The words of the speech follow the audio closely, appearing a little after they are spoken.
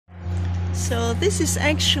So this is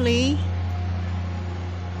actually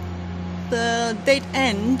the dead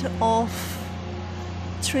end of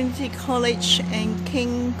Trinity College and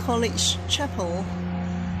King College Chapel.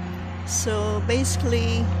 So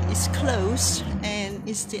basically it's closed and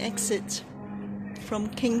it's the exit from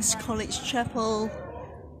King's College Chapel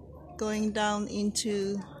going down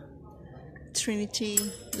into Trinity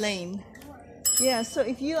Lane. Yeah, so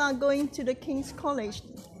if you are going to the King's College,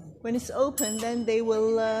 when it's open, then they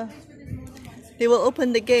will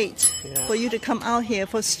open the gate for you to come out here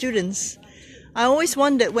for students. I always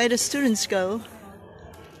wondered where the students go.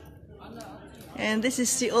 And this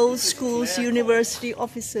is the old school's university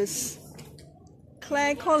offices.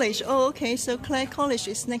 Clare College, oh okay, so Clare College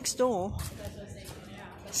is next door.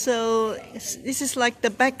 So this is like the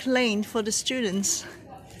back lane for the students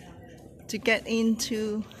to get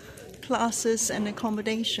into classes and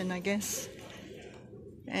accommodation, I guess.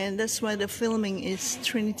 And that's where the filming is,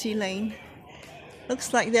 Trinity Lane.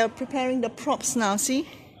 Looks like they're preparing the props now, see?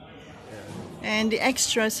 And the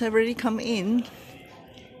extras have already come in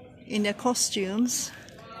their costumes.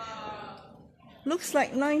 Looks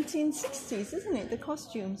like 1960s, isn't it, the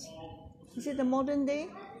costumes? Is it the modern day?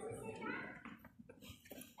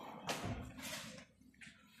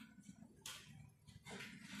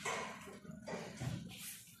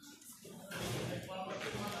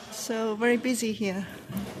 So very busy here.